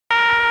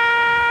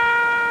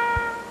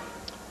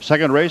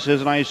Second race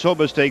is an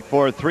Isoba stake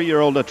for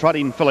 3-year-old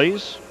trotting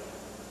fillies.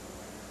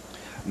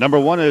 Number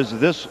 1 is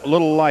This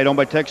Little Light, owned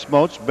by Tex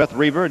Moats, Beth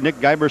Reaver, Nick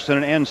Giberson,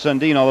 and Ann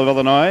Sundin, all of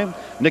Illinois.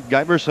 Nick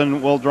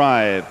Giberson will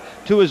drive.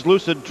 2 is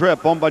Lucid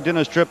Trip, owned by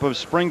Dennis Tripp of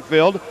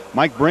Springfield,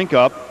 Mike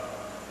Brinkup.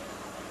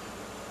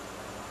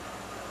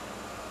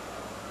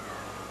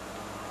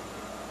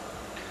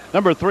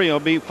 Number 3 will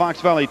be Fox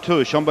Valley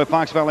Tush, owned by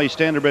Fox Valley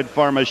Standardbred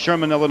Farm of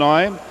Sherman,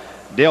 Illinois.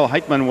 Dale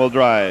Hiteman will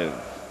drive.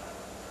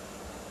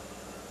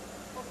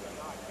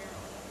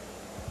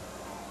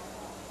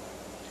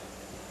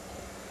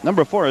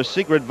 Number 4 is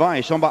Secret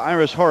Vice, owned by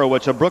Iris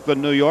Horowitz of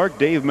Brooklyn, New York,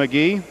 Dave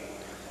McGee.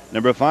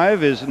 Number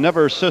 5 is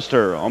Never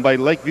Sister, owned by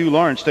Lakeview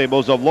Lawrence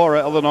Stables of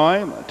Laura,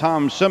 Illinois.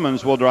 Tom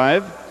Simmons will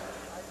drive.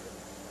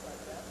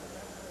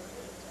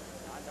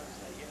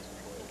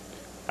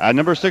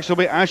 Number 6 will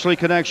be Ashley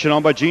Connection,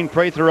 owned by Gene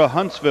Prather of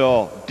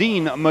Huntsville.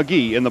 Dean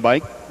McGee in the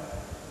bike.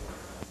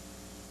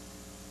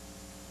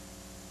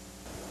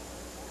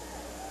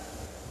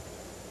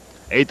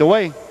 Eighth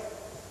away.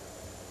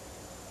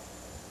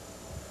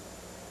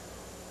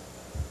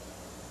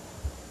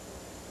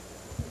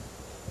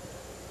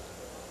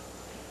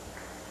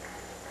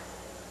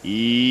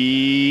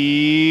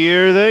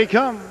 Here they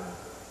come.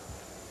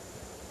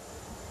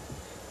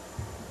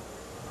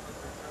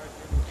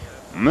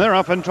 They're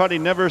off and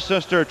trotting. Never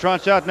Sister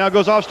trots out, now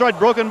goes off stride,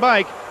 broken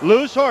bike,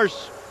 loose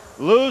horse,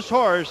 loose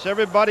horse.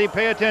 Everybody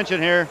pay attention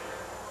here.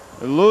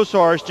 Loose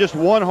horse, just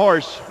one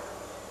horse.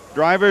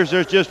 Drivers,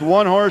 there's just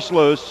one horse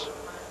loose.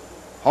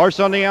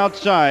 Horse on the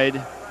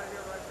outside.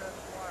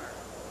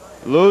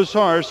 Loose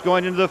horse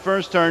going into the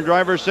first turn.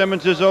 Driver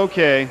Simmons is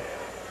okay.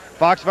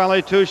 Fox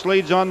Valley Tush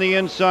leads on the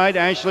inside.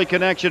 Ashley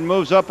Connection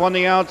moves up on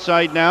the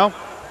outside now.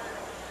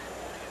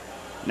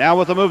 Now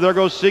with the move, there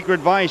goes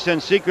Secret Vice,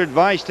 and Secret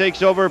Vice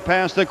takes over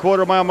past the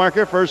quarter-mile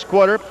marker. First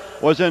quarter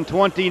was in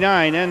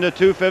 29 and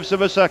 2/5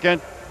 of a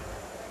second.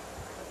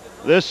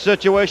 This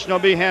situation will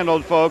be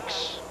handled,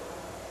 folks.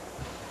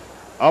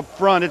 Up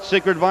front, it's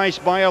Secret Vice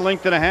by a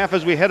length and a half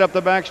as we head up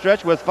the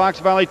backstretch with Fox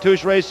Valley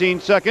Tush racing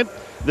second.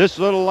 This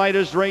Little Light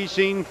is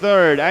racing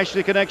third.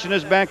 Ashley Connection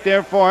is back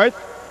there fourth.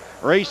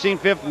 Racing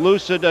fifth,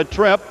 Lucid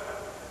Trip.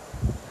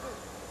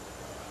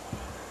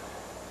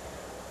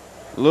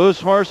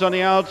 Loose horse on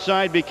the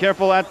outside. Be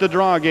careful at the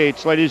draw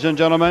gates, ladies and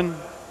gentlemen.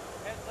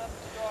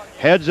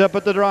 Heads up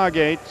at the draw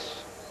gates.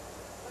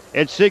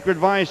 It's Secret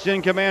Vice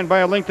in command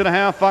by a length and a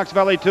half. Fox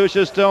Valley Tush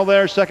is still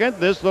there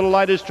second. This Little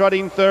Light is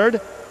trotting third.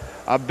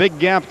 A big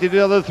gap to the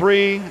other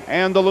three,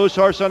 and the loose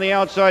horse on the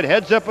outside.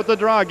 Heads up at the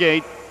draw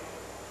gate.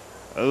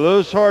 A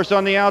loose horse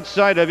on the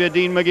outside of you,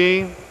 Dean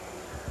McGee.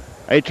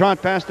 A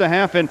trot past the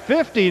half in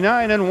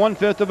 59 and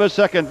 1/5 of a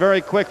second. Very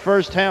quick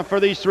first half for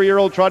these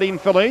 3-year-old trotting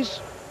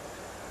fillies.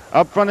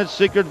 Up front, it's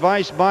Secret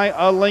Vice by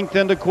a length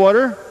and a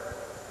quarter.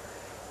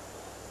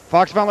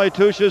 Fox Valley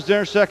Tush is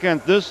there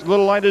second. This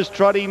Little Light is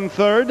trotting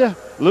third.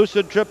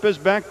 Lucid Trip is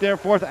back there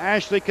fourth.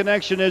 Ashley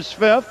Connection is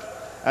fifth.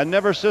 And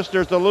Never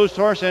Sister is the loose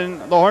horse,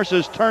 and the horse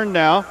is turned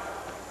now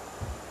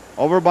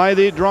over by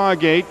the draw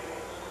gate.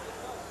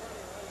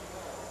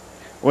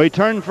 We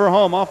turn for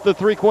home off the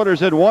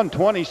 3/4 at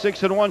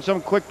 1:26 and 1. Some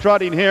quick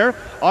trotting here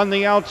on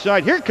the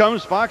outside. Here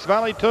comes Fox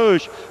Valley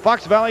Tush.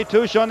 Fox Valley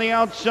Tush on the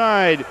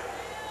outside.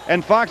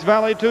 And Fox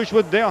Valley Tush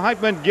with Dale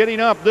Hiteman getting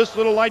up. This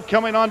Little Light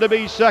coming on to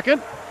be second.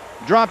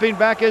 Dropping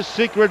back is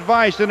Secret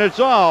Vice, and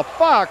it's all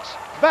Fox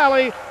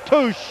Valley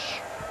Tush.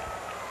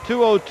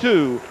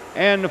 2:02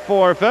 and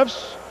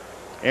 4/5.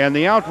 And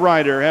the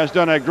Outrider has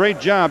done a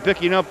great job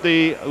picking up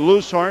the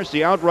loose horse.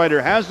 The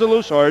Outrider has the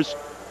loose horse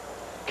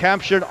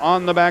captured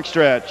on the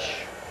backstretch.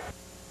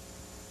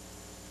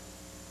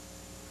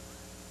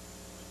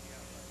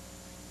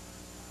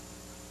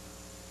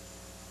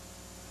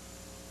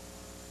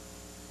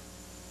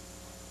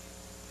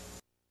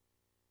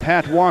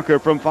 Pat Walker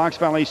from Fox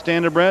Valley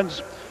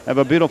Standardbreds have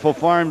a beautiful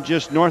farm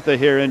just north of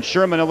here in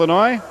Sherman,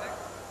 Illinois.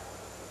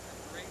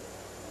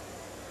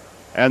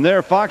 And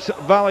there, Fox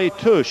Valley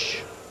Tush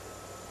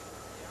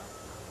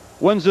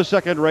wins the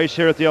second race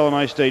here at the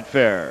Illinois State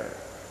Fair.